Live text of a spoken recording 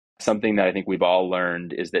Something that I think we've all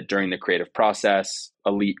learned is that during the creative process,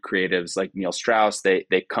 elite creatives like Neil Strauss, they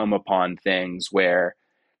come upon things where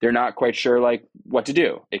they're not quite sure like what to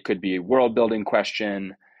do. It could be a world building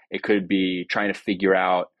question. It could be trying to figure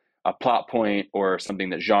out a plot point or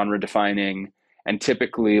something that's genre defining. And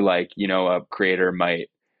typically a creator might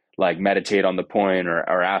like meditate on the point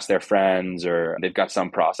or ask their friends, or they've got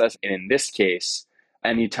some process. And in this case,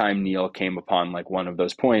 anytime Neil came upon like one of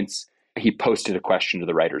those points, he posted a question to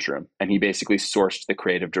the writer's room, and he basically sourced the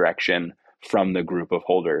creative direction from the group of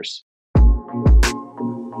holders.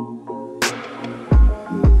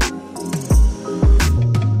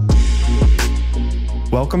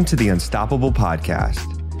 Welcome to the Unstoppable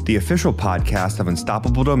Podcast, the official podcast of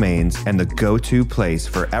Unstoppable Domains and the go-to place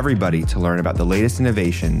for everybody to learn about the latest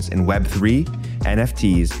innovations in Web3,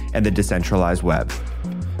 NFTs, and the decentralized web.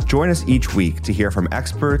 Join us each week to hear from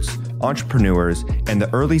experts, entrepreneurs, and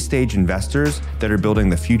the early stage investors that are building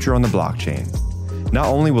the future on the blockchain. Not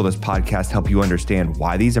only will this podcast help you understand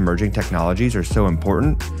why these emerging technologies are so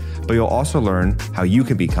important, but you'll also learn how you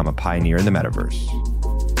can become a pioneer in the metaverse.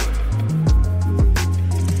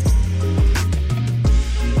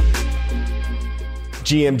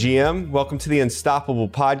 GM, welcome to the Unstoppable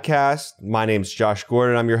Podcast. My name's Josh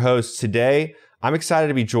Gordon. I'm your host today. I'm excited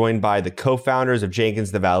to be joined by the co-founders of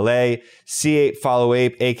Jenkins the Valet, C8 Follow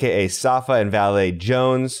Ape, aka Safa, and Valet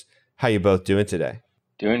Jones. How you both doing today?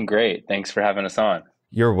 Doing great. Thanks for having us on.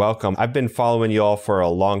 You're welcome. I've been following you all for a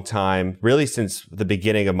long time, really since the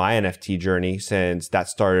beginning of my NFT journey, since that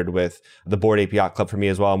started with the Bored Ape Yacht Club for me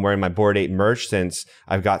as well. I'm wearing my Bored Ape merch since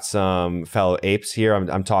I've got some fellow apes here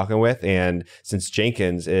I'm talking with, and since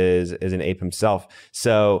Jenkins is an ape himself.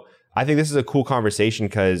 So I think this is a cool conversation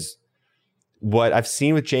because what I've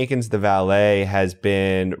seen with Jenkins the Valet has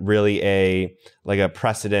been really a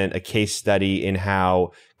precedent, a case study in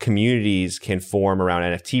how communities can form around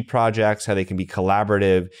NFT projects, how they can be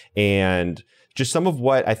collaborative, and just some of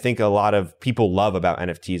what I think a lot of people love about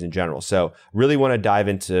NFTs in general. So really want to dive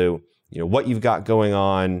into, what you've got going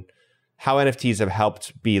on, how NFTs have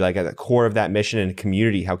helped be like at the core of that mission, and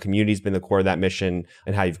community, how community's been the core of that mission,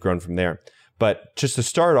 and how you've grown from there. But just to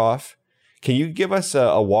start off, can you give us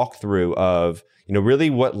a walkthrough of, really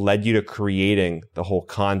what led you to creating the whole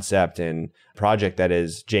concept and project that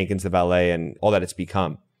is Jenkins the Valet and all that it's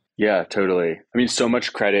become? Yeah, totally. I mean, so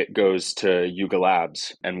much credit goes to Yuga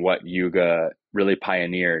Labs and what Yuga really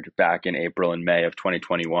pioneered back in April and May of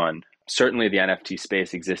 2021. Certainly the NFT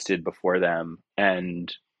space existed before them.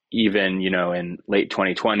 And even, in late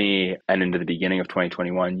 2020 and into the beginning of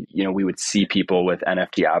 2021, we would see people with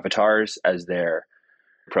NFT avatars as their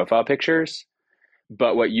profile pictures.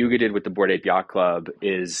 But what Yuga did with the Bored Ape Yacht Club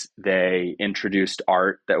is they introduced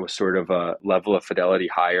art that was sort of a level of fidelity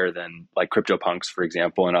higher than like CryptoPunks, for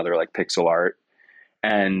example, and other like pixel art.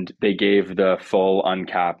 And they gave the full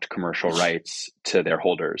uncapped commercial rights to their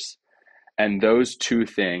holders. And those two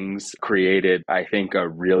things created, I think, a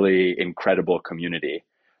really incredible community.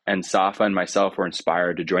 And Safa and myself were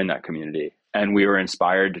inspired to join that community. And we were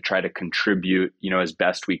inspired to try to contribute, as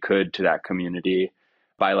best we could to that community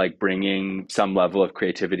by like bringing some level of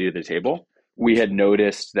creativity to the table. We had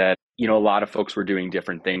noticed that, a lot of folks were doing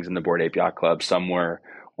different things in the Bored Ape Yacht Club. Some were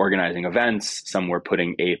organizing events, some were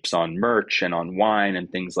putting apes on merch and on wine and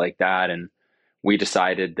things like that. And we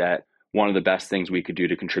decided that one of the best things we could do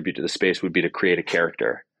to contribute to the space would be to create a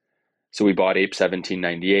character. So we bought Ape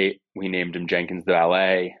 1798. We named him Jenkins the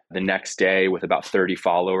Valet. The next day, with about 30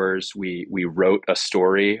 followers, we wrote a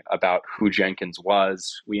story about who Jenkins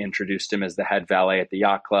was. We introduced him as the head valet at the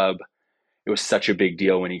yacht club. It was such a big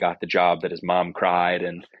deal when he got the job that his mom cried,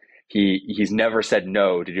 and he's never said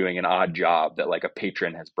no to doing an odd job that like a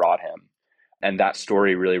patron has brought him. And that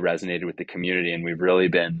story really resonated with the community, and we've really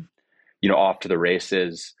been, off to the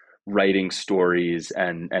races, writing stories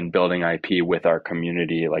and building IP with our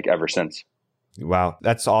community like ever since. Wow.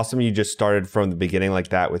 That's awesome. You just started from the beginning like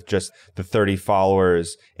that with just the 30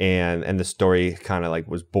 followers and the story kind of like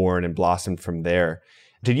was born and blossomed from there.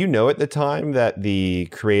 Did you know at the time that the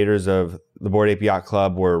creators of the Bored Ape Yacht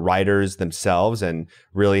Club were writers themselves and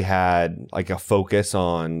really had like a focus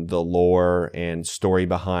on the lore and story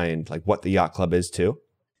behind like what the yacht club is too?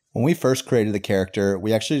 When we first created the character,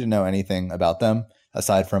 we actually didn't know anything about them,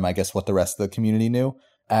 aside from, I guess, what the rest of the community knew.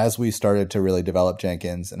 As we started to really develop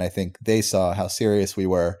Jenkins, and I think they saw how serious we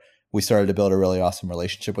were, we started to build a really awesome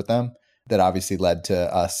relationship with them that obviously led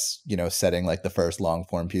to us, setting like the first long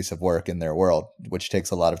form piece of work in their world, which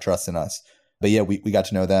takes a lot of trust in us. But yeah, we got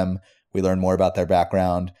to know them. We learned more about their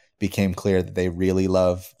background, became clear that they really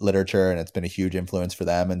love literature and it's been a huge influence for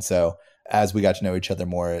them. And so as we got to know each other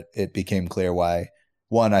more, it became clear why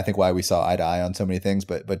one, I think why we saw eye to eye on so many things,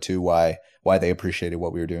 but two, why they appreciated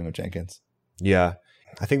what we were doing with Jenkins. Yeah.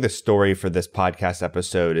 I think the story for this podcast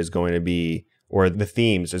episode is going to be, or the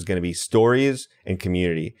themes is going to be stories and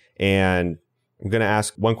community. And I'm going to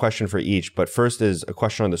ask one question for each, but first is a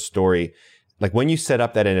question on the story. Like when you set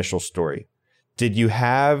up that initial story, did you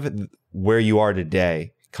have where you are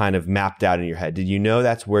today kind of mapped out in your head? Did you know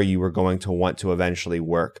that's where you were going to want to eventually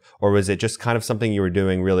work? Or was it just kind of something you were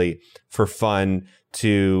doing really for fun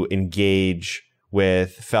to engage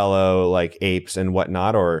with fellow like apes and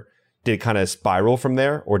whatnot? Or did it kind of spiral from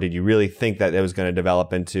there? Or did you really think that it was going to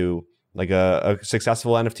develop into like a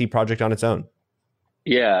successful NFT project on its own?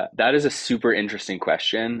 Yeah, that is a super interesting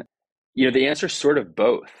question. The answer is sort of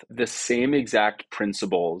both. The same exact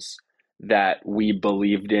principles that we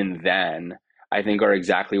believed in then, I think are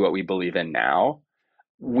exactly what we believe in now.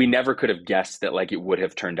 We never could have guessed that like it would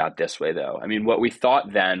have turned out this way though. I mean, what we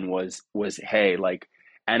thought then was hey, like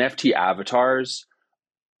NFT avatars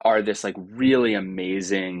are this like really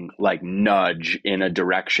amazing like nudge in a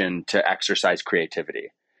direction to exercise creativity.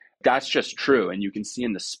 That's just true. And you can see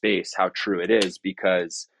in the space how true it is,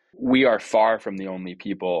 because we are far from the only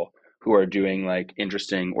people who are doing like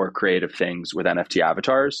interesting or creative things with NFT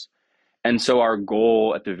avatars. And so our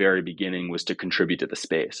goal at the very beginning was to contribute to the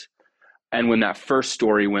space. And when that first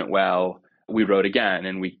story went well, we wrote again,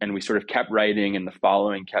 and we sort of kept writing, and the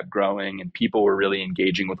following kept growing, and people were really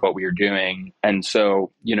engaging with what we were doing. And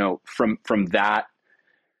so, from that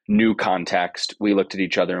new context, we looked at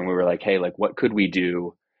each other and we were like, hey, like what could we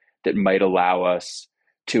do that might allow us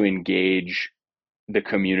to engage the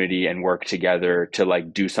community and work together to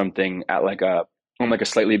like do something at on like a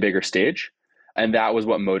slightly bigger stage. And that was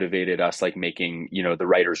what motivated us, like making, the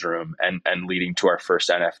writer's room and leading to our first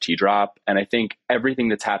NFT drop. And I think everything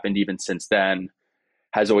that's happened even since then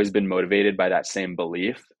has always been motivated by that same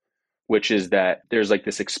belief, which is that there's like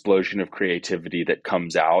this explosion of creativity that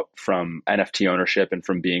comes out from NFT ownership and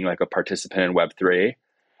from being like a participant in Web3,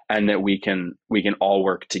 and that we can all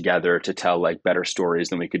work together to tell like better stories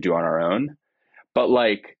than we could do on our own. But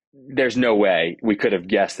like, there's no way we could have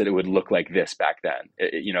guessed that it would look like this back then,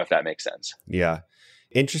 if that makes sense. Yeah.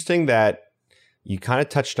 Interesting that you kind of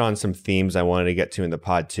touched on some themes I wanted to get to in the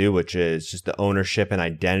pod too, which is just the ownership and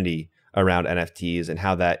identity around NFTs and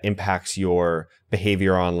how that impacts your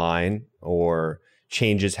behavior online or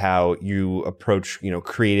changes how you approach,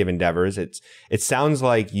 creative endeavors. It sounds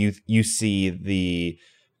like you see the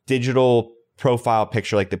digital profile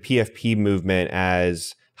picture, like the PFP movement,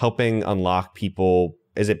 as helping unlock people.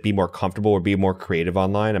 Is it be more comfortable or be more creative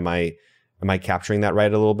online? Am I capturing that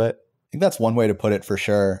right a little bit? I think that's one way to put it for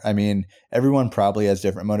sure. I mean, everyone probably has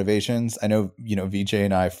different motivations. I know, VJ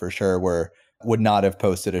and I for sure would not have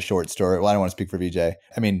posted a short story. Well, I don't want to speak for VJ.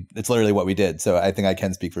 I mean, it's literally what we did. So I think I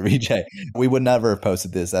can speak for VJ. We would never have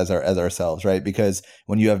posted this as ourselves, right? Because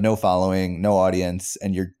when you have no following, no audience,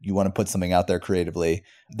 and you want to put something out there creatively,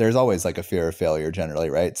 there's always like a fear of failure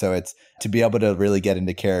generally, right? So it's to be able to really get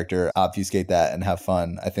into character, obfuscate that, and have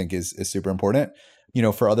fun, I think is super important.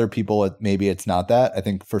 For other people, maybe it's not that. I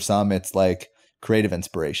think for some, it's like creative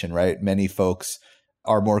inspiration, right? Many folks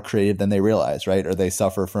are more creative than they realize, right? Or they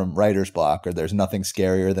suffer from writer's block, or there's nothing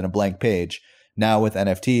scarier than a blank page. Now with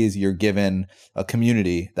NFTs, you're given a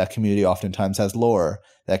community. That community oftentimes has lore.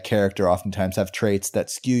 That character oftentimes have traits that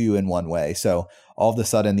skew you in one way. So all of a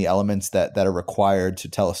sudden, the elements that are required to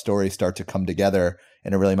tell a story start to come together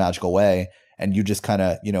in a really magical way. And you just kind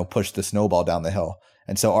of, push the snowball down the hill.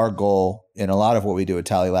 And so our goal in a lot of what we do at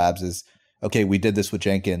Tally Labs is, okay, we did this with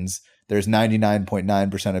Jenkins. There's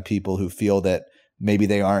 99.9% of people who feel that maybe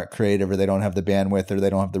they aren't creative, or they don't have the bandwidth, or they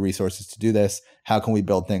don't have the resources to do this. How can we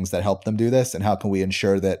build things that help them do this? And how can we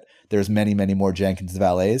ensure that there's many, many more Jenkins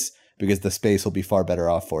valets, because the space will be far better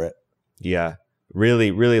off for it? Yeah,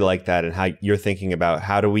 really, really like that. And how you're thinking about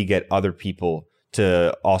how do we get other people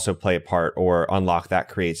to also play a part or unlock that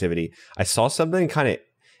creativity. I saw something kind of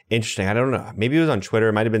interesting. I don't know. Maybe it was on Twitter.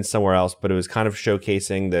 It might have been somewhere else, but it was kind of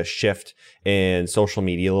showcasing the shift in social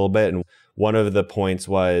media a little bit. And one of the points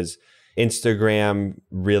was Instagram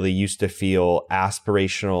really used to feel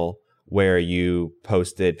aspirational, where you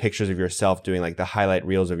posted pictures of yourself doing like the highlight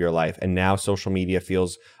reels of your life. And now social media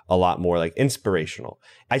feels a lot more like inspirational.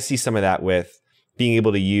 I see some of that with being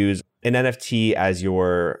able to use an NFT as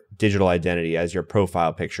your digital identity, as your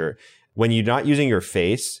profile picture. When you're not using your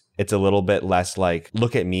face, it's a little bit less like,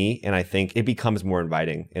 look at me. And I think it becomes more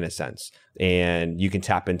inviting in a sense. And you can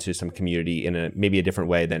tap into some community in maybe a different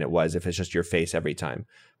way than it was if it's just your face every time.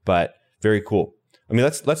 But very cool. I mean,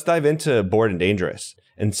 let's dive into Bored and Dangerous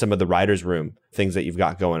and some of the writer's room things that you've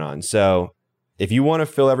got going on. So if you want to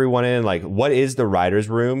fill everyone in, like what is the writer's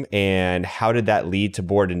room and how did that lead to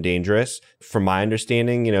Bored and Dangerous? From my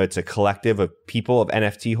understanding, it's a collective of people, of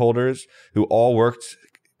NFT holders who all worked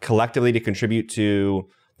collectively to contribute to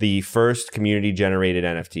the first community-generated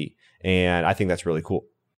NFT. And I think that's really cool.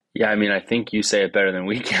 Yeah, I mean, I think you say it better than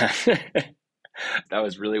we can. That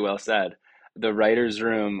was really well said. The Writers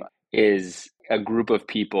Room is a group of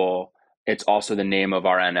people. It's also the name of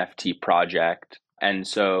our NFT project. And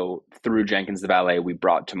so through Jenkins the Valet, we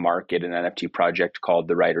brought to market an NFT project called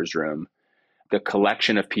the Writers Room. The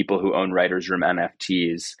collection of people who own Writers Room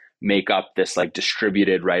NFTs make up this like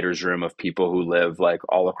distributed Writers Room of people who live like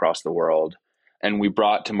all across the world. And we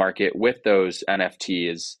brought to market with those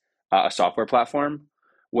NFTs a software platform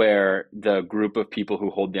where the group of people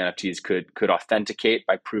who hold the NFTs could authenticate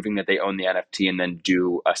by proving that they own the NFT and then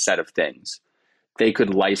do a set of things. They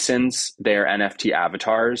could license their NFT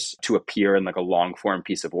avatars to appear in like a long form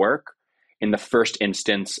piece of work. In the first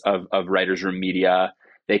instance of Writers Room Media,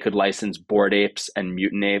 they could license Bored Apes and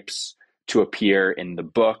Mutant Apes to appear in the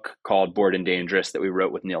book called Bored and Dangerous that we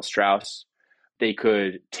wrote with Neil Strauss. They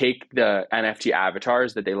could take the NFT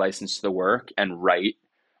avatars that they licensed to the work and write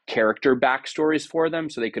character backstories for them.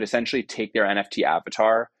 So they could essentially take their NFT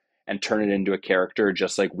avatar and turn it into a character,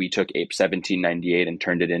 just like we took Ape 1798 and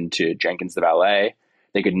turned it into Jenkins the Valet.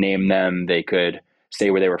 They could name them, they could say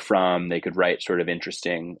where they were from, they could write sort of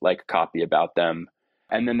interesting like copy about them.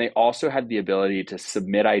 And then they also had the ability to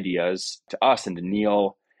submit ideas to us and to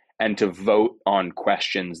Neil and to vote on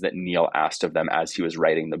questions that Neil asked of them as he was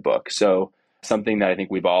writing the book. So something that I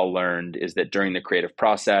think we've all learned is that during the creative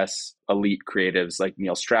process, elite creatives like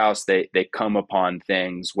Neil Strauss, they come upon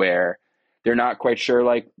things where they're not quite sure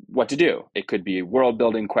like what to do. It could be a world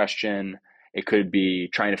building question. It could be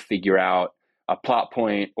trying to figure out a plot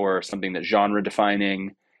point or something that's genre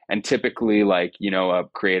defining. And typically like, a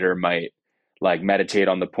creator might like meditate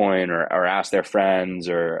on the point or ask their friends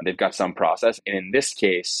or they've got some process. And in this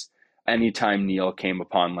case, anytime Neil came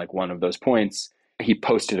upon like one of those points, he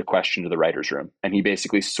posted a question to the Writers Room and he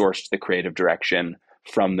basically sourced the creative direction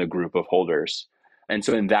from the group of holders. And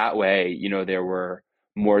so in that way, there were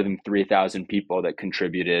more than 3,000 people that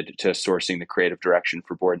contributed to sourcing the creative direction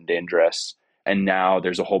for Bored and Dangerous. And now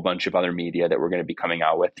there's a whole bunch of other media that we're going to be coming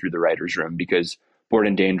out with through the Writers Room because Bored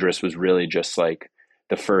and Dangerous was really just like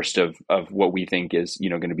the first of what we think is,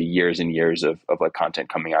 going to be years and years of like content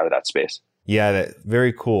coming out of that space. Yeah,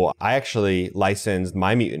 very cool. I actually licensed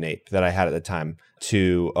my Mutant Ape that I had at the time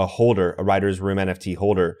to a holder, a Writers Room NFT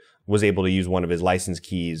holder, was able to use one of his license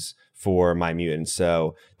keys for my mutant.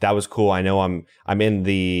 So that was cool. I know I'm in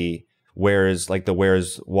the Where's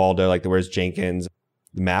Waldo, like the Where's Jenkins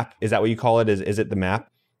map. Is that what you call it? Is it the map?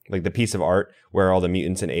 Like the piece of art where all the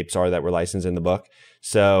mutants and apes are that were licensed in the book.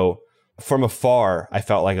 So from afar, I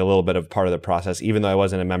felt like a little bit of part of the process, even though I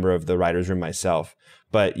wasn't a member of the Writers Room myself.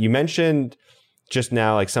 But you mentioned just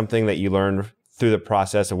now like something that you learned through the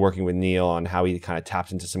process of working with Neil on how he kind of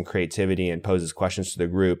taps into some creativity and poses questions to the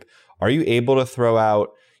group. Are you able to throw out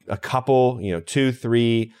a couple, 2,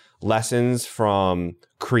 3 lessons from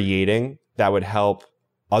creating that would help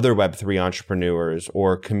other Web3 entrepreneurs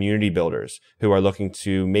or community builders who are looking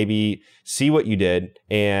to maybe see what you did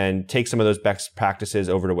and take some of those best practices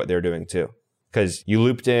over to what they're doing too? Because you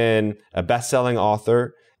looped in a best-selling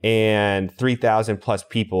author and 3,000 plus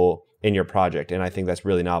people in your project. And I think that's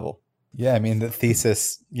really novel. Yeah, I mean, the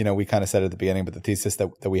thesis, we kind of said at the beginning, but the thesis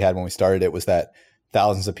that we had when we started it was that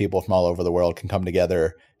thousands of people from all over the world can come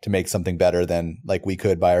together to make something better than like we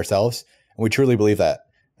could by ourselves. And we truly believe that.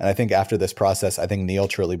 And I think after this process, I think Neil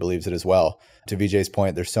truly believes it as well. To Vijay's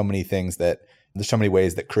point, there's so many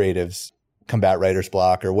ways that creatives combat writer's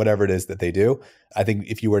block or whatever it is that they do. I think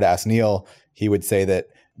if you were to ask Neil, he would say that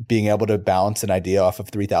being able to bounce an idea off of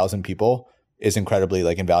 3,000 people is incredibly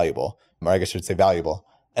like invaluable, or I guess I should say valuable.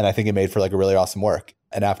 And I think it made for like a really awesome work.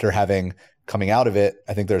 And after coming out of it,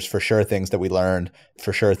 I think there's for sure things that we learned,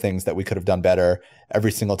 for sure things that we could have done better.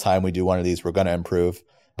 Every single time we do one of these, we're going to improve.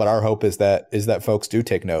 But our hope is that folks do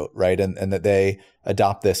take note, right? And that they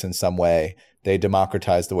adopt this in some way. They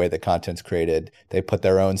democratize the way that content's created. They put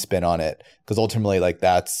their own spin on it. Because ultimately, like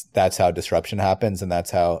that's how disruption happens, and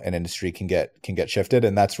that's how an industry can get shifted.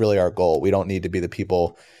 And that's really our goal. We don't need to be the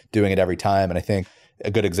people doing it every time. And I think a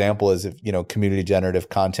good example is if, community generative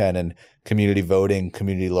content and community voting,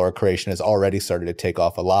 community lore creation has already started to take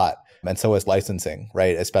off a lot. And so is licensing,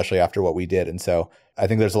 right? Especially after what we did. And so I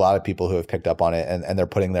think there's a lot of people who have picked up on it and they're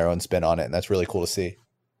putting their own spin on it. And that's really cool to see.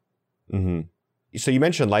 Mm-hmm. So you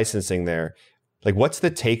mentioned licensing there. Like, what's the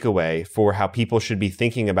takeaway for how people should be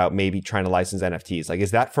thinking about maybe trying to license NFTs? Like, is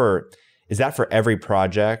Is that for every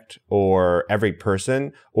project or every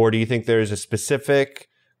person? Or do you think there's a specific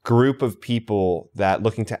group of people that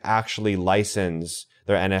looking to actually license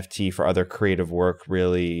their NFT for other creative work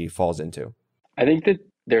really falls into? I think that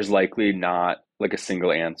there's likely not like a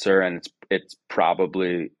single answer, and it's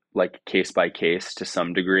probably like case by case to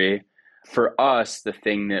some degree. For us, the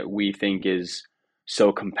thing that we think is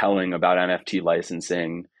so compelling about NFT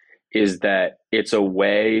licensing is that it's a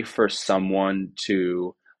way for someone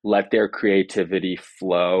to let their creativity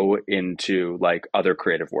flow into like other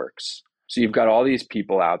creative works. So you've got all these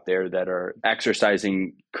people out there that are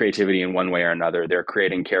exercising creativity in one way or another. They're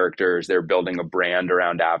creating characters, they're building a brand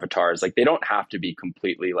around avatars. Like they don't have to be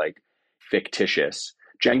completely like fictitious.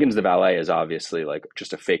 Jenkins the Valet is obviously like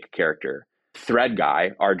just a fake character. Thread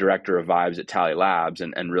Guy, our director of vibes at Tally Labs,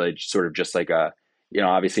 and really sort of just like a,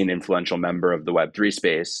 obviously an influential member of the Web3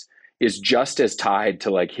 space, is just as tied to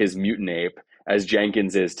like his mutant ape as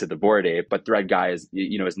Jenkins is to the Bored Ape, but Thread Guy is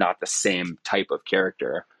not the same type of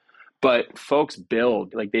character. But folks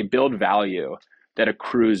they build value that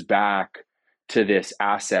accrues back to this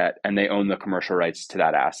asset, and they own the commercial rights to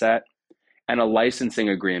that asset. And a licensing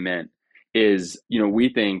agreement is, we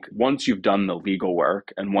think once you've done the legal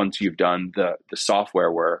work and once you've done the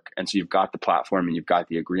software work, and so you've got the platform and you've got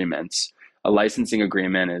the agreements, a licensing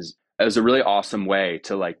agreement is a really awesome way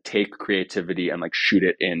to like take creativity and like shoot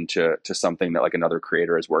it into something that like another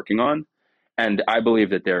creator is working on. And I believe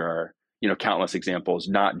that there are, countless examples,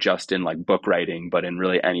 not just in like book writing, but in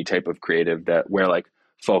really any type of creative that where like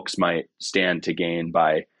folks might stand to gain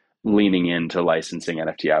by leaning into licensing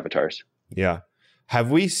NFT avatars. Yeah.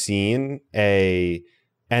 Have we seen a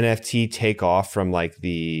NFT take off from like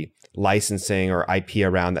the licensing or IP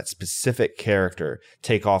around that specific character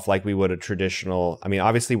take off like we would a traditional? I mean,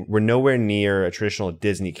 obviously we're nowhere near a traditional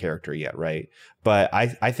Disney character yet, right? But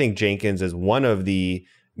I think Jenkins is one of the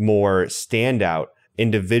more standout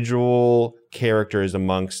individual characters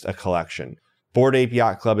amongst a collection. Bored Ape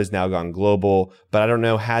Yacht Club has now gone global, but I don't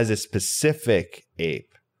know, has a specific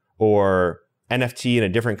ape or NFT in a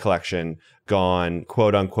different collection gone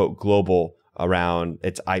quote unquote global around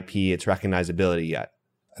its IP, its recognizability yet?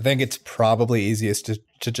 I think it's probably easiest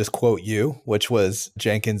to just quote you, which was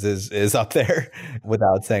Jenkins is up there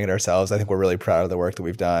without saying it ourselves. I think we're really proud of the work that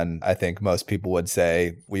we've done. I think most people would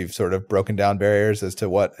say we've sort of broken down barriers as to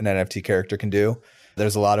what an NFT character can do.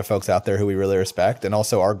 There's a lot of folks out there who we really respect. And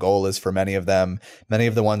also our goal is for many of the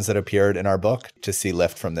ones that appeared in our book to see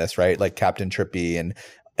lift from this, right? Like Captain Trippy and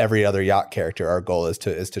every other yacht character. Our goal is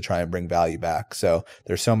to try and bring value back. So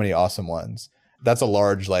there's so many awesome ones. That's a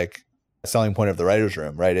large like selling point of the writer's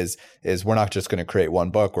room, right? Is we're not just going to create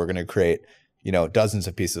one book. We're going to create, dozens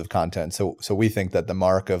of pieces of content. So we think that the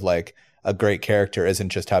mark of like a great character isn't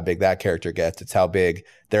just how big that character gets. It's how big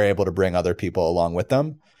they're able to bring other people along with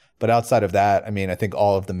them. But outside of that, I mean, I think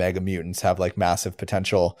all of the mega mutants have like massive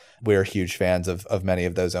potential. We're huge fans of many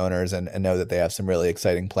of those owners and know that they have some really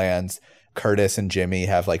exciting plans. Curtis and Jimmy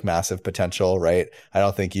have like massive potential, right? I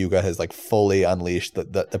don't think Yuga has like fully unleashed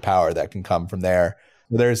the power that can come from there.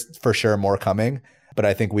 There's for sure more coming, but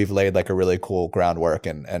I think we've laid like a really cool groundwork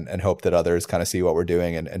and hope that others kind of see what we're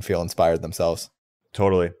doing and feel inspired themselves.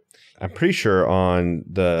 Totally. I'm pretty sure on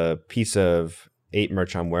the piece of ape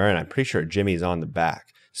merch I'm wearing, I'm pretty sure Jimmy's on the back.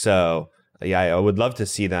 So yeah, I would love to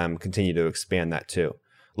see them continue to expand that too.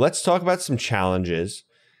 Let's talk about some challenges.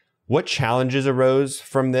 What challenges arose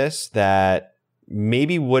from this that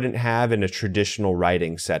maybe wouldn't have in a traditional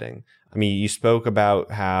writing setting? I mean, you spoke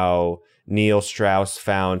about how Neil Strauss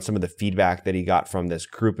found some of the feedback that he got from this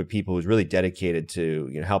group of people who's really dedicated to,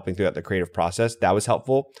 helping throughout the creative process. That was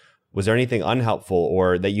helpful. Was there anything unhelpful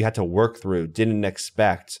or that you had to work through, didn't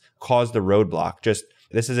expect, caused the roadblock? Just,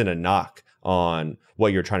 this isn't a knock on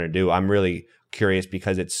what you're trying to do. I'm really curious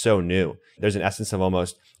because it's so new. There's an essence of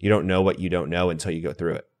almost, you don't know what you don't know until you go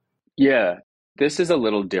through it. Yeah, this is a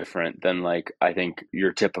little different than like, I think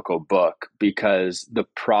your typical book, because the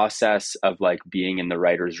process of like being in the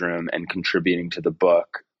writer's room and contributing to the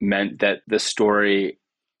book meant that the story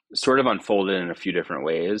sort of unfolded in a few different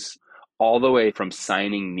ways, all the way from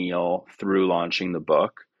signing Neil through launching the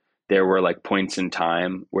book. There were like points in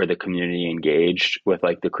time where the community engaged with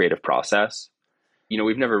like the creative process.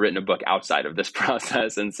 We've never written a book outside of this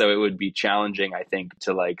process. And so it would be challenging, I think,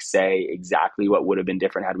 to like say exactly what would have been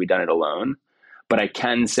different had we done it alone. But I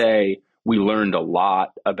can say we learned a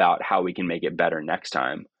lot about how we can make it better next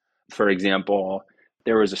time. For example,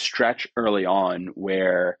 there was a stretch early on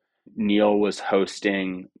where Neil was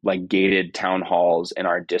hosting like gated town halls in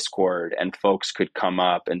our Discord, and folks could come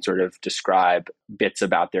up and sort of describe bits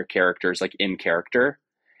about their characters like in character.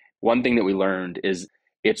 One thing that we learned is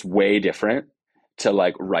it's way different to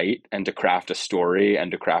like write and to craft a story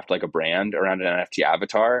and to craft like a brand around an NFT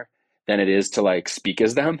avatar than it is to like speak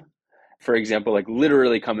as them. For example, like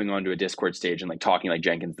literally coming onto a Discord stage and like talking like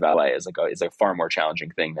Jenkins the valet is a far more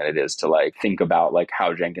challenging thing than it is to like think about like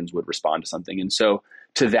how Jenkins would respond to something. And so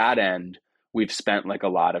to that end, we've spent like a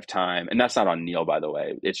lot of time, and that's not on Neil, by the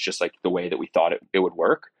way. It's just like the way that we thought it would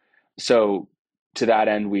work. So to that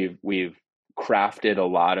end, we've crafted a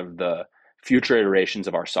lot of the future iterations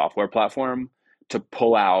of our software platform to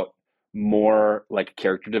pull out more like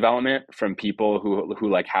character development from people who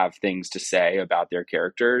like have things to say about their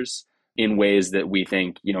characters in ways that we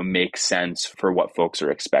think, make sense for what folks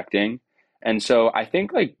are expecting. And so I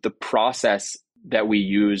think like the process that we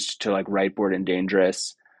used to like write Bored and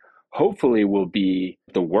Dangerous hopefully will be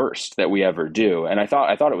the worst that we ever do. And I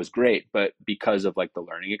thought it was great, but because of like the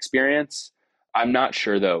learning experience, I'm not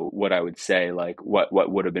sure though what I would say, like what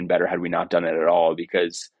would have been better had we not done it at all,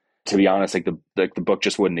 because to be honest, like the book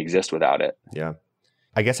just wouldn't exist without it. Yeah.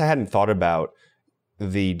 I guess I hadn't thought about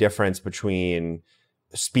the difference between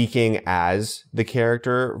speaking as the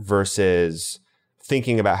character versus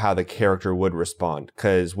thinking about how the character would respond.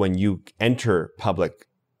 Because when you enter public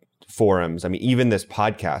forums, I mean, even this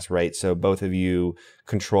podcast, right? So both of you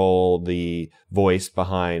control the voice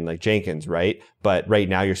behind like Jenkins, right? But right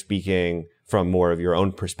now you're speaking from more of your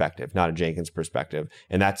own perspective, not a Jenkins perspective.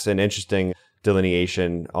 And that's an interesting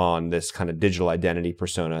delineation on this kind of digital identity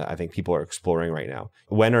persona I think people are exploring right now.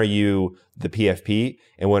 When are you the PFP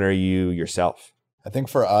and when are you yourself? I think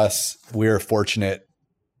for us, we're fortunate,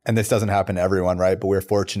 and this doesn't happen to everyone, right? But we're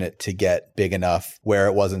fortunate to get big enough where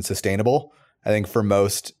it wasn't sustainable. I think for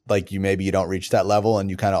most, like maybe you don't reach that level and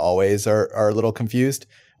you kind of always are a little confused,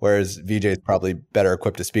 whereas VJ is probably better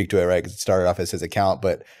equipped to speak to it, right? Because it started off as his account,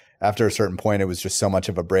 but after a certain point, it was just so much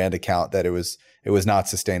of a brand account that it was not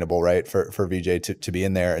sustainable, right, for VJ to be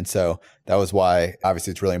in there. And so that was why,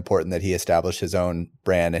 obviously, it's really important that he established his own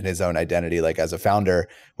brand and his own identity, like as a founder,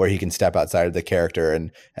 where he can step outside of the character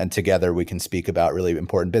and together we can speak about really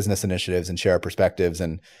important business initiatives and share our perspectives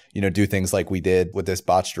and, do things like we did with this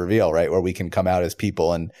botched reveal, right, where we can come out as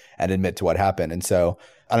people and admit to what happened. And so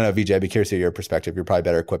I don't know, VJ, I'd be curious to hear your perspective. You're probably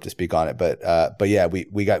better equipped to speak on it, but yeah, we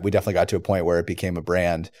definitely got to a point where it became a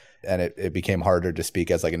brand and it became harder to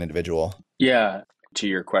speak as like an individual. Yeah. To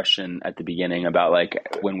your question at the beginning about like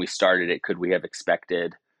when we started it, could we have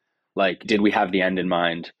expected, like, did we have the end in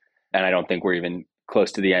mind? And I don't think we're even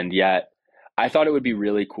close to the end yet. I thought it would be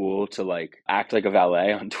really cool to like act like a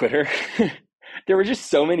valet on Twitter. There were just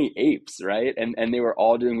so many apes, right? And they were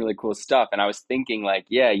all doing really cool stuff. And I was thinking like,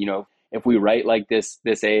 yeah, if we write like this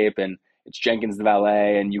ape and it's Jenkins the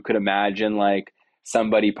valet, and you could imagine like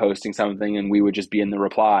somebody posting something and we would just be in the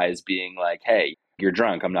replies being like, hey, you're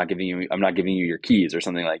drunk. I'm not giving you your keys or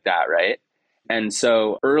something like that, right? And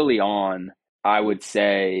so early on, I would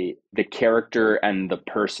say the character and the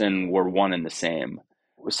person were one and the same.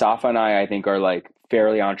 Safa and I think, are like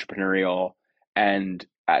fairly entrepreneurial, and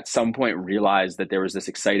at some point realized that there was this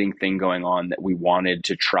exciting thing going on that we wanted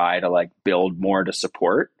to try to like build more to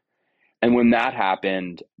support. And when that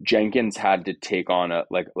happened, Jenkins had to take on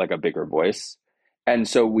a bigger voice. And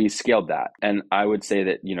so we scaled that. And I would say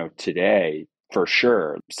that, today, for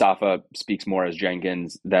sure, Safa speaks more as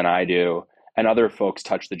Jenkins than I do, and other folks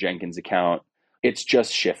touch the Jenkins account. It's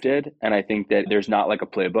just shifted, and I think that there's not like a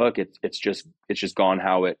playbook. It's just gone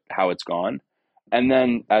how it's gone. And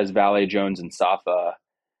then as Valet Jones and Safa,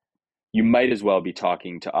 you might as well be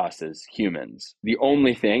talking to us as humans. The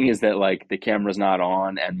only thing is that like the camera's not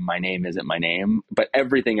on and my name isn't my name, but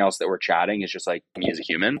everything else that we're chatting is just like me as a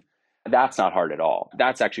human. That's not hard at all.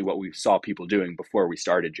 That's actually what we saw people doing before we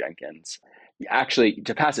started Jenkins. Actually,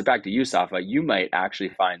 to pass it back to you, Safa, you might actually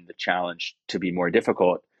find the challenge to be more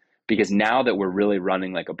difficult, because now that we're really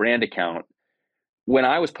running like a brand account, when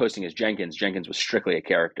I was posting as Jenkins was strictly a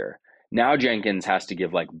character. Now Jenkins has to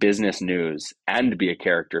give like business news and be a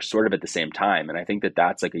character sort of at the same time. And I think that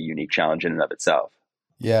that's like a unique challenge in and of itself.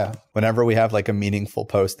 Yeah. Whenever we have like a meaningful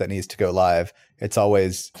post that needs to go live, it's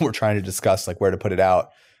always, we're trying to discuss like where to put it out.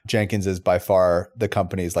 Jenkins is by far the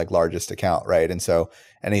company's like largest account, right? And so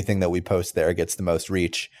anything that we post there gets the most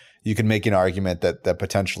reach. You can make an argument that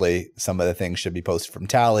potentially some of the things should be posted from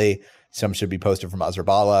Tally, some should be posted from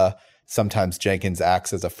Azarbala. Sometimes Jenkins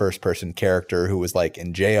acts as a first-person character who was like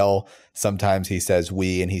in jail. Sometimes he says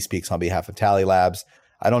we and he speaks on behalf of Tally Labs.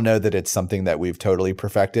 I don't know that it's something that we've totally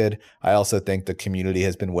perfected. I also think the community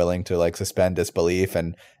has been willing to like suspend disbelief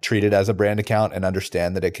and treat it as a brand account and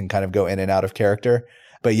understand that it can kind of go in and out of character.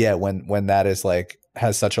 But yeah, when that is like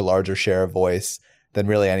has such a larger share of voice than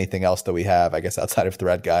really anything else that we have, I guess outside of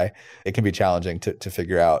Thread Guy, it can be challenging to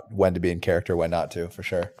figure out when to be in character, when not to, for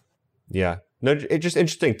sure. Yeah. No, it's just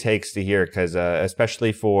interesting takes to hear because,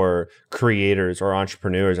 especially for creators or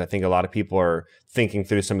entrepreneurs, I think a lot of people are thinking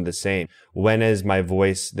through some of the same. When is my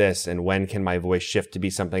voice this and when can my voice shift to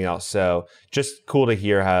be something else? So just cool to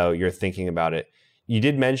hear how you're thinking about it. You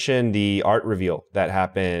did mention the art reveal that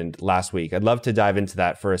happened last week. I'd love to dive into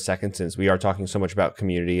that for a second since we are talking so much about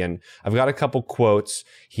community. And I've got a couple quotes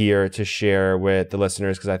here to share with the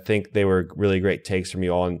listeners because I think they were really great takes from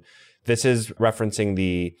you all. And this is referencing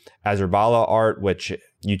the Azurbala art, which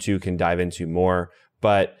you two can dive into more.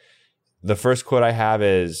 But the first quote I have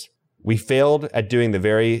is, "We failed at doing the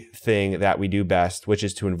very thing that we do best, which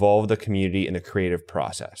is to involve the community in the creative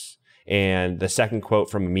process." And the second quote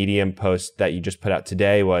from a Medium post that you just put out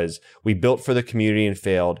today was, "We built for the community and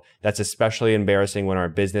failed. That's especially embarrassing when our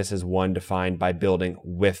business is one defined by building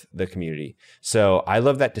with the community." So I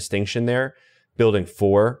love that distinction there, building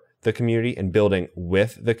for the community and building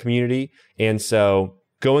with the community. And so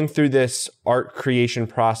going through this art creation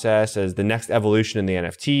process as the next evolution in the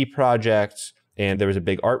NFT project, and there was a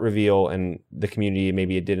big art reveal and the community,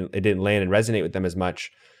 maybe it didn't land and resonate with them as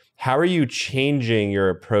much. How are you changing your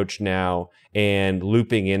approach now and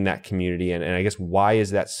looping in that community? And I guess why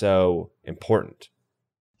is that so important?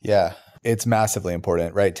 Yeah, it's massively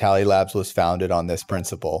important, right? Tally Labs was founded on this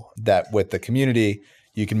principle that with the community,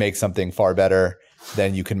 you can make something far better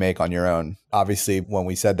than you can make on your own. Obviously, when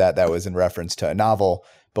we said that, that was in reference to a novel,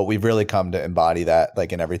 but we've really come to embody that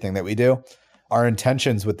like in everything that we do. Our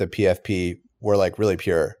intentions with the PFP were like really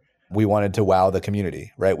pure. We wanted to wow the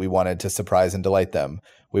community, right? We wanted to surprise and delight them.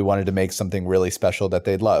 We wanted to make something really special that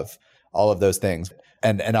they'd love, all of those things.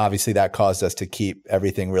 And obviously that caused us to keep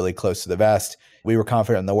everything really close to the vest. We were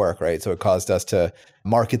confident in the work, right? So it caused us to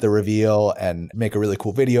market the reveal and make a really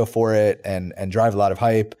cool video for it and drive a lot of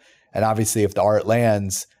hype. And obviously if the art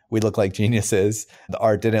lands, we look like geniuses. The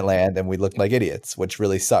art didn't land and we looked like idiots, which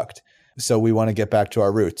really sucked. So we want to get back to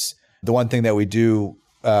our roots. The one thing that we do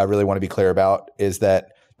really want to be clear about is that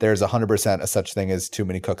there's 100% a such thing as too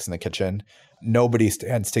many cooks in the kitchen. Nobody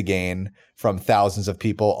stands to gain from thousands of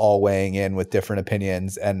people all weighing in with different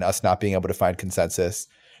opinions and us not being able to find consensus.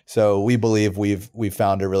 So we believe we've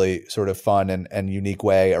found a really sort of fun and unique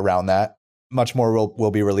way around that. Much more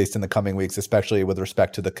will be released in the coming weeks, especially with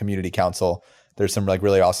respect to the community council. There's some like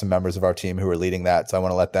really awesome members of our team who are leading that. So I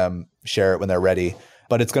want to let them share it when they're ready.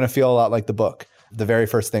 But it's going to feel a lot like the book. The very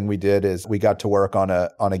first thing we did is we got to work on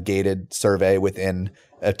a gated survey within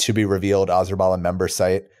a to be revealed Azurbala member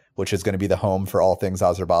site, which is going to be the home for all things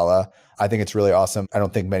Azurbala. I think it's really awesome. I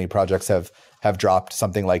don't think many projects have dropped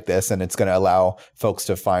something like this, and it's going to allow folks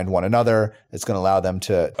to find one another. It's going to allow them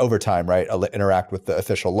to, over time, right, interact with the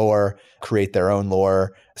official lore, create their own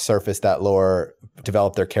lore, surface that lore,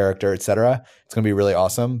 develop their character, etc. It's going to be really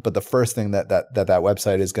awesome. But the first thing that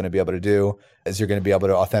website is going to be able to do is you're going to be able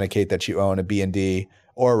to authenticate that you own a B&D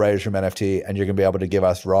or a Writer's Room NFT, and you're going to be able to give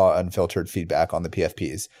us raw, unfiltered feedback on the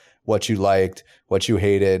PFPs. What you liked, what you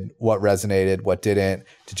hated, what resonated, what didn't.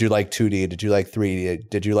 Did you like 2D? Did you like 3D?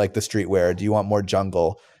 Did you like the streetwear? Do you want more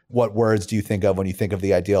jungle? What words do you think of when you think of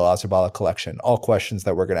the ideal Azurbala collection? All questions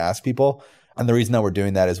that we're going to ask people. And the reason that we're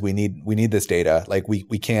doing that is we need this data. Like we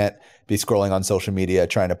can't be scrolling on social media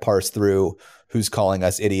trying to parse through who's calling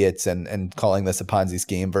us idiots and calling this a Ponzi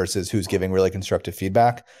scheme versus who's giving really constructive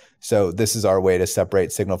feedback. So this is our way to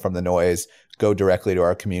separate signal from the noise, go directly to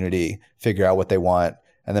our community, figure out what they want.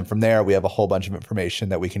 And then from there, we have a whole bunch of information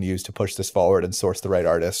that we can use to push this forward and source the right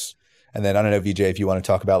artists. And then I don't know, VJ, if you want to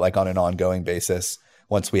talk about like on an ongoing basis,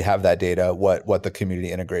 once we have that data, what the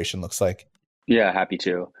community integration looks like. Yeah, happy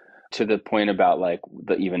to. To the point about like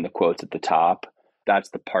even the quotes at the top,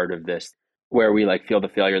 that's the part of this where we like feel the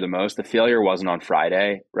failure the most. The failure wasn't on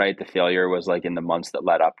Friday, right? The failure was like in the months that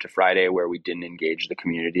led up to Friday where we didn't engage the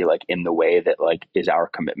community like in the way that like is our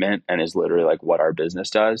commitment and is literally like what our business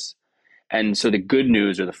does. And so the good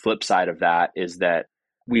news or the flip side of that is that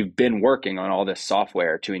we've been working on all this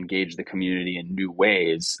software to engage the community in new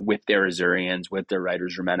ways with their Azurians, with their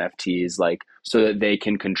Writers Room NFTs, like so that they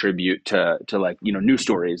can contribute to like, you know, new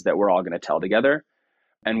stories that we're all going to tell together.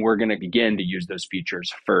 And we're going to begin to use those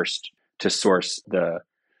features first to source the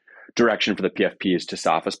direction for the PFPs to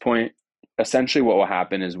Safa's point. Essentially what will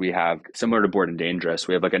happen is we have, similar to Bored and Dangerous,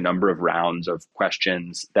 we have like a number of rounds of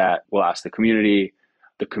questions that we'll ask the community.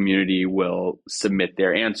 The community will submit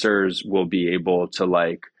their answers. We'll be able to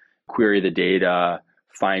like query the data,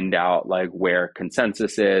 find out like where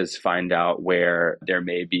consensus is, find out where there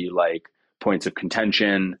may be like points of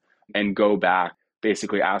contention, and go back,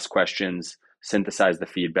 basically ask questions, synthesize the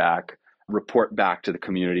feedback, report back to the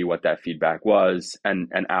community what that feedback was, and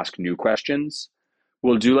ask new questions.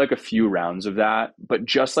 We'll do like a few rounds of that, but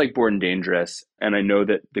just like Bored and Dangerous, and I know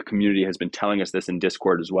that the community has been telling us this in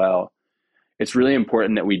Discord as well, it's really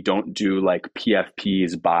important that we don't do like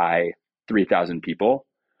PFPs by 3,000 people.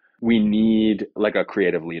 We need like a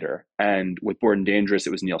creative leader. And with Bored and Dangerous,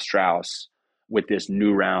 it was Neil Strauss. With this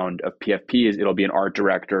new round of PFPs, it'll be an art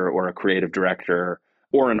director or a creative director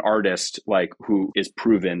or an artist like who is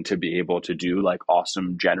proven to be able to do like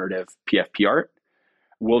awesome generative PFP art.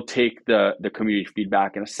 We'll take the community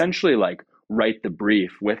feedback and essentially like write the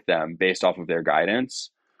brief with them based off of their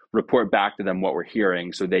guidance, report back to them what we're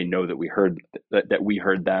hearing so they know that we heard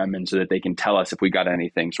them, and so that they can tell us if we got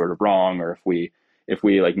anything sort of wrong or if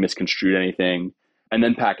we like misconstrued anything, and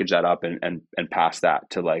then package that up and pass that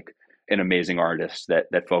to like an amazing artist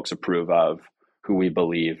that folks approve of, who we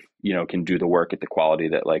believe, you know, can do the work at the quality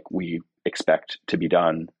that like we expect to be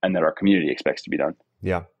done and that our community expects to be done.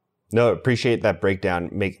 Yeah. No, appreciate that breakdown.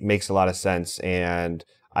 Makes a lot of sense. And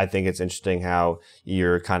I think it's interesting how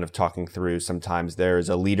you're kind of talking through sometimes there's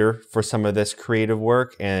a leader for some of this creative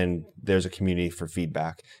work and there's a community for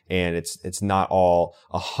feedback. And it's not all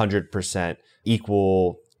 100%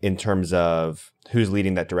 equal in terms of who's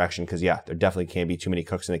leading that direction. Because yeah, there definitely can't be too many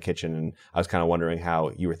cooks in the kitchen. And I was kind of wondering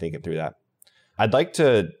how you were thinking through that. I'd like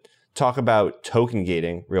to talk about token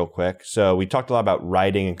gating real quick. So we talked a lot about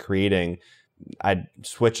writing and creating. I'd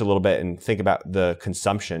switch a little bit and think about the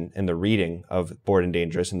consumption and the reading of Bored and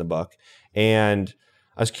Dangerous in the book. And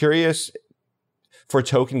I was curious, for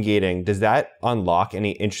token gating, does that unlock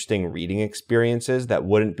any interesting reading experiences that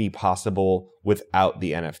wouldn't be possible without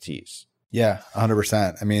the NFTs? Yeah,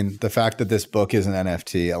 100%. I mean, the fact that this book is an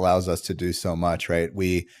NFT allows us to do so much, right?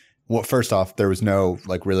 Well, first off, there was no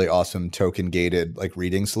like really awesome token gated like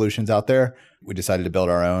reading solutions out there. We decided to build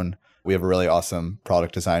our own. We have a really awesome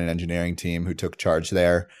product design and engineering team who took charge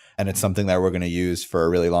there. And it's something that we're going to use for a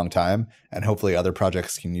really long time. And hopefully other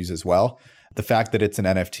projects can use as well. The fact that it's an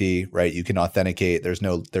NFT, right? You can authenticate. There's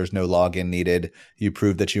no login needed. You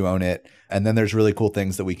prove that you own it. And then there's really cool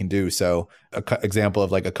things that we can do. So example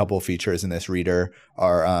of like a couple of features in this reader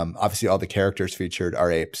are obviously all the characters featured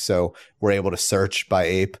are apes. So we're able to search by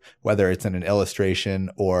ape, whether it's in an illustration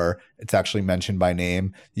or it's actually mentioned by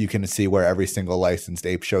name. You can see where every single licensed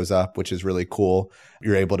ape shows up, which is really cool.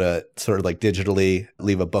 You're able to sort of like digitally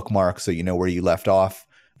leave a bookmark so you know where you left off.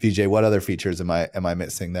 VJ, what other features am I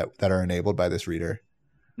missing that are enabled by this reader?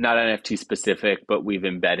 Not NFT specific, but we've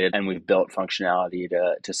embedded and we've built functionality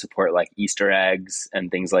to support like Easter eggs and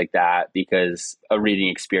things like that, because a reading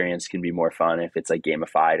experience can be more fun if it's like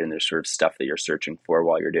gamified and there's sort of stuff that you're searching for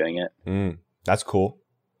while you're doing it. That's cool.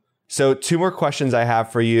 So 2 more questions I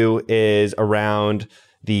have for you is around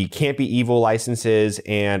the Can't Be Evil licenses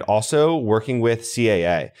and also working with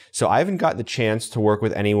CAA. So I haven't got the chance to work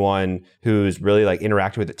with anyone who's really like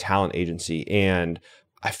interacted with a talent agency. And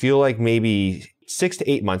I feel like maybe 6 to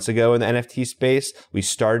 8 months ago in the NFT space, we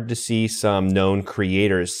started to see some known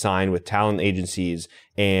creators sign with talent agencies.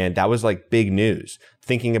 And that was like big news,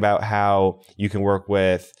 thinking about how you can work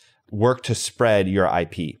to spread your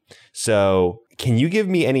IP. So can you give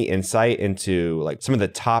me any insight into like some of the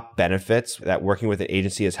top benefits that working with an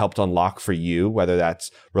agency has helped unlock for you, whether that's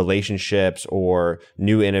relationships or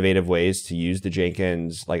new innovative ways to use the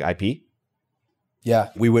Jenkins like IP? Yeah,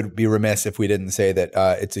 we would be remiss if we didn't say that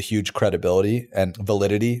it's a huge credibility and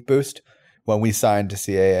validity boost. When we signed to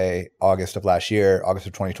CAA August of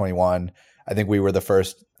 2021, I think we were the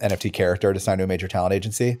first NFT character to sign to a major talent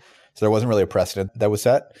agency. So there wasn't really a precedent that was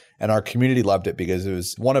set. And our community loved it because it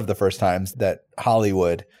was one of the first times that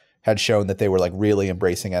Hollywood had shown that they were like really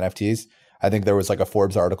embracing NFTs. I think there was like a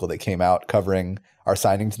Forbes article that came out covering our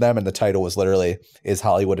signing to them. And the title was literally, "Is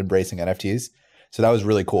Hollywood Embracing NFTs?" So that was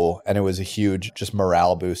really cool. And it was a huge just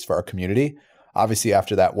morale boost for our community. Obviously,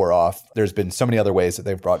 after that wore off, there's been so many other ways that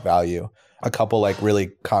they've brought value. A couple like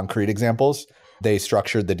really concrete examples. They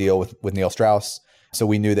structured the deal with Neil Strauss. So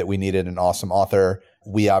we knew that we needed an awesome author.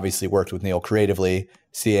 We obviously worked with Neil creatively.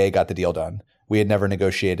 CA got the deal done. We had never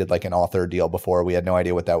negotiated like an author deal before. We had no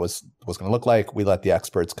idea what that was going to look like. We let the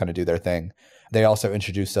experts kind of do their thing. They also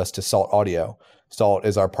introduced us to Salt Audio. Salt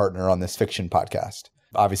is our partner on this fiction podcast.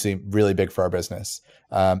 Obviously, really big for our business.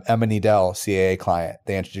 Emma Needell, CAA client.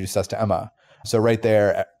 They introduced us to Emma. So right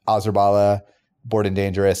there, Azerbala, Bored and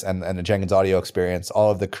Dangerous, and the Jenkins audio experience, all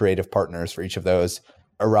of the creative partners for each of those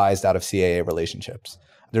arise out of CAA relationships.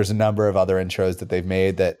 There's a number of other intros that they've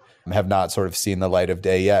made that have not sort of seen the light of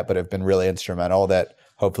day yet, but have been really instrumental that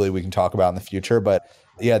hopefully we can talk about in the future. But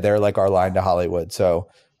yeah, they're like our line to Hollywood. So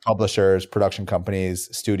publishers, production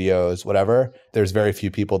companies, studios, whatever, there's very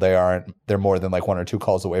few people they're more than like 1 or 2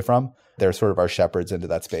 calls away from. They're sort of our shepherds into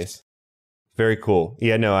that space. Very cool.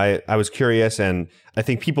 Yeah, no, I was curious, and I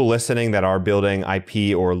think people listening that are building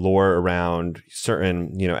IP or lore around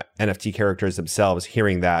certain, NFT characters themselves,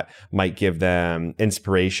 hearing that might give them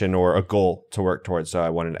inspiration or a goal to work towards. So I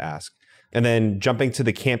wanted to ask. And then jumping to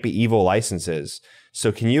the Can't Be Evil licenses.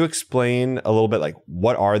 So can you explain a little bit like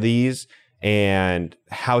what are these and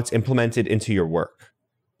how it's implemented into your work?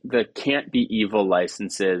 The Can't Be Evil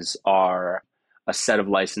licenses are a set of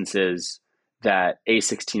licenses that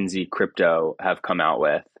A16Z Crypto have come out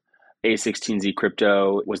with. A16Z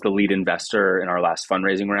Crypto was the lead investor in our last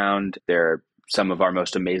fundraising round. They're some of our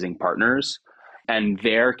most amazing partners. And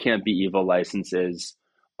their Can't Be Evil licenses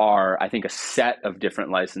are, I think, a set of different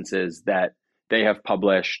licenses that they have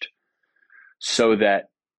published so that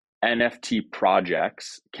NFT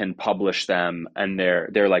projects can publish them, and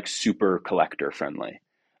they're like super collector friendly.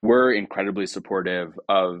 We're incredibly supportive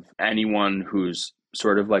of anyone who's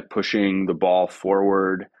sort of like pushing the ball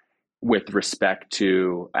forward with respect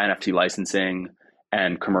to NFT licensing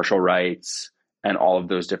and commercial rights and all of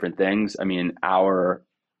those different things. I mean, our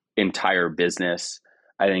entire business,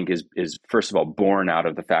 I think, is first of all born out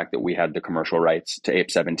of the fact that we had the commercial rights to Ape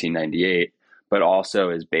 1798, but also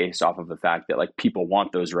is based off of the fact that like people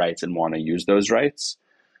want those rights and want to use those rights.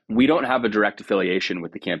 We don't have a direct affiliation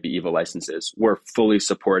with the Can't Be Evil licenses. We're fully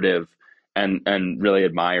supportive and really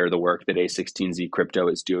admire the work that A16Z Crypto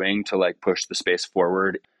is doing to like push the space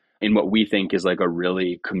forward in what we think is like a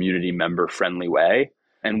really community member friendly way.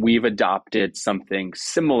 And we've adopted something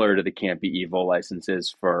similar to the Can't Be Evil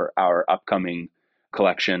licenses for our upcoming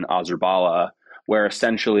collection, Azurbala, where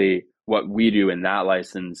essentially what we do in that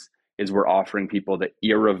license is we're offering people the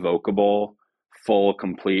irrevocable, full,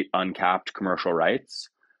 complete, uncapped commercial rights.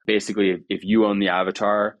 Basically, if you own the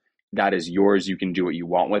avatar, that is yours. You can do what you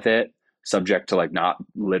want with it, subject to like not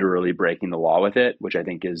literally breaking the law with it, which I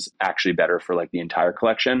think is actually better for like the entire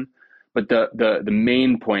collection. But the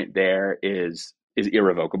main point there is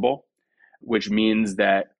irrevocable, which means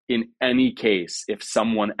that in any case, if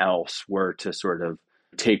someone else were to sort of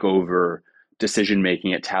take over decision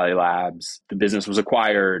making at Tally Labs, the business was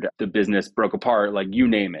acquired, the business broke apart, like you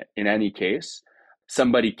name it, in any case,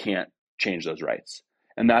 somebody can't change those rights.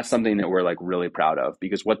 And that's something that we're like really proud of,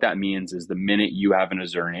 because what that means is the minute you have an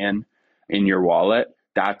Azurian in your wallet,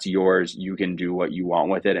 that's yours. You can do what you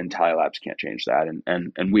want with it, and Tally Labs can't change that.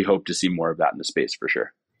 And we hope to see more of that in the space for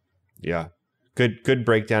sure. Yeah. Good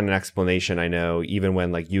breakdown and explanation. I know even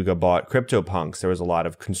when like Yuga bought CryptoPunks, there was a lot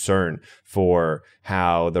of concern for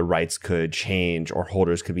how the rights could change or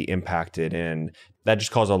holders could be impacted. And that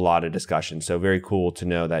just caused a lot of discussion. So very cool to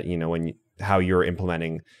know that, how you're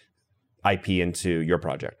implementing IP into your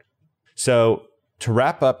project. So to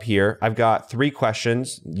wrap up here, I've got 3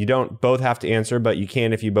 questions. You don't both have to answer, but you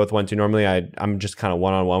can if you both want to. Normally, I'm just kind of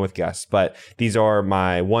one-on-one with guests, but these are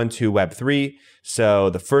my 1, 2, Web3. So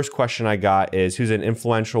the first question I got is, who's an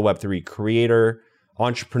influential Web3 creator,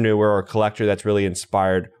 entrepreneur, or collector that's really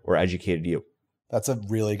inspired or educated you? That's a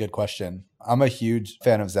really good question. I'm a huge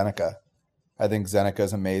fan of Zeneca. I think Zeneca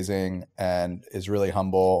is amazing and is really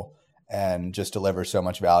humble and just delivers so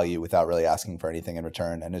much value without really asking for anything in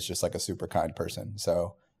return. And is just like a super kind person.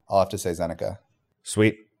 So I'll have to say Zeneca.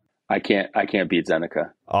 Sweet. I can't beat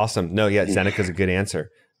Zeneca. Awesome. No, yeah, Zeneca's a good answer.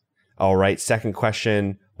 All right. Second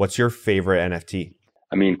question. What's your favorite NFT?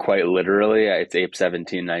 I mean, quite literally, it's Ape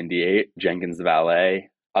 1798, Jenkins the Valet.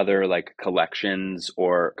 Other like collections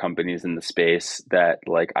or companies in the space that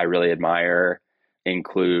like I really admire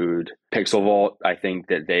include Pixel Vault. I think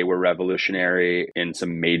that they were revolutionary in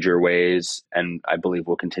some major ways, and I believe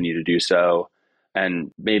will continue to do so.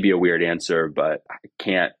 And maybe a weird answer, but I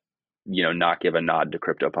can't, not give a nod to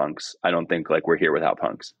CryptoPunks. I don't think like we're here without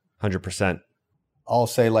punks. 100%. I'll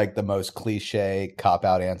say like the most cliche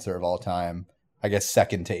cop-out answer of all time, I guess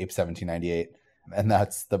second to Ape 1798, and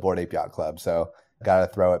that's the Bored Ape Yacht Club. So got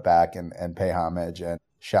to throw it back and pay homage and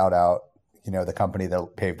shout out, the company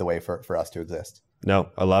that paved the way for us to exist. No,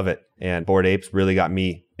 I love it. And Bored Apes really got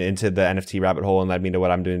me into the NFT rabbit hole and led me to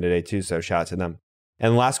what I'm doing today too. So shout out to them.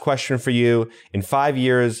 And last question for you. In 5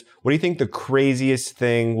 years, what do you think the craziest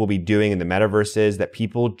thing we'll be doing in the metaverse is that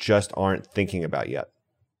people just aren't thinking about yet?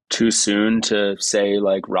 Too soon to say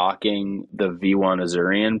like rocking the V1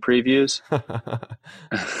 Azurian previews?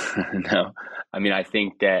 No. I mean, I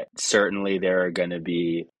think that certainly there are going to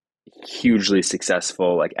be hugely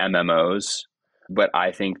successful like MMOs, but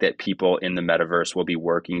I think that people in the metaverse will be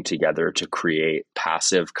working together to create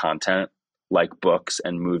passive content like books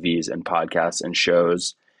and movies and podcasts and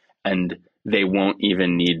shows, and they won't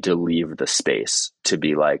even need to leave the space to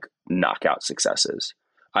be like knockout successes.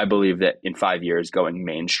 I believe that in 5 years, going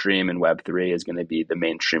mainstream in Web3 is going to be the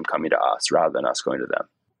mainstream coming to us rather than us going to them.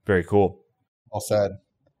 Very cool. All said.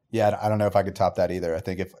 Yeah, I don't know if I could top that either. I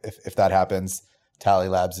think if that happens, Tally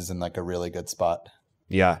Labs is in like a really good spot.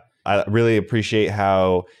 Yeah. I really appreciate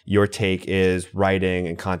how your take is writing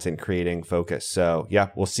and content creating focus. So yeah,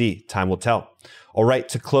 we'll see. Time will tell. All right.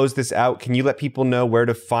 To close this out, can you let people know where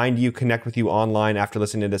to find you, connect with you online after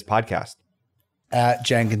listening to this podcast? At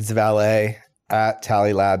Jenkins Valet, at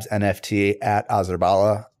Tally Labs NFT, at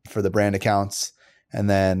Azerbala for the brand accounts, and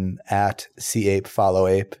then at C-Ape Follow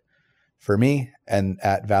Ape for me, and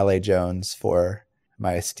at Valet Jones for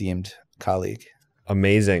my esteemed colleague.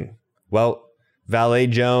 Amazing. Well, Valet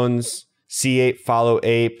Jones, C-Ape Follow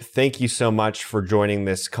Ape, thank you so much for joining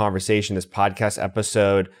this conversation, this podcast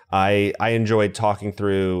episode. I enjoyed talking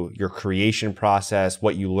through your creation process,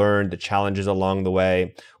 what you learned, the challenges along the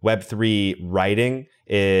way. Web3 writing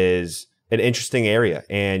is an interesting area,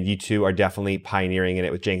 and you two are definitely pioneering in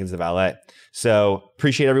it with Jenkins the Valet. So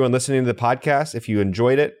appreciate everyone listening to the podcast. If you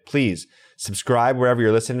enjoyed it, please subscribe wherever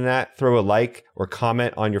you're listening at, throw a like or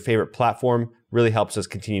comment on your favorite platform. Really helps us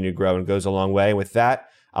continue to grow and goes a long way. And with that,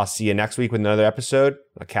 I'll see you next week with another episode.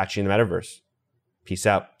 I'll catch you in the metaverse. Peace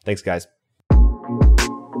out. Thanks, guys.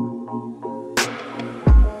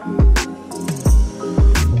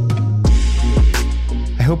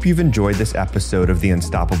 I hope you've enjoyed this episode of the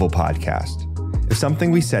Unstoppable Podcast. If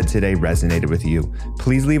something we said today resonated with you,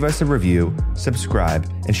 please leave us a review, subscribe,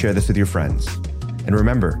 and share this with your friends. And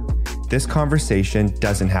remember, this conversation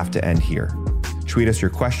doesn't have to end here. Tweet us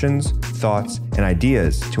your questions, thoughts, and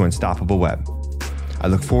ideas to Unstoppable Web. I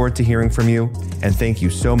look forward to hearing from you, and thank you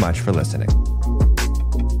so much for listening.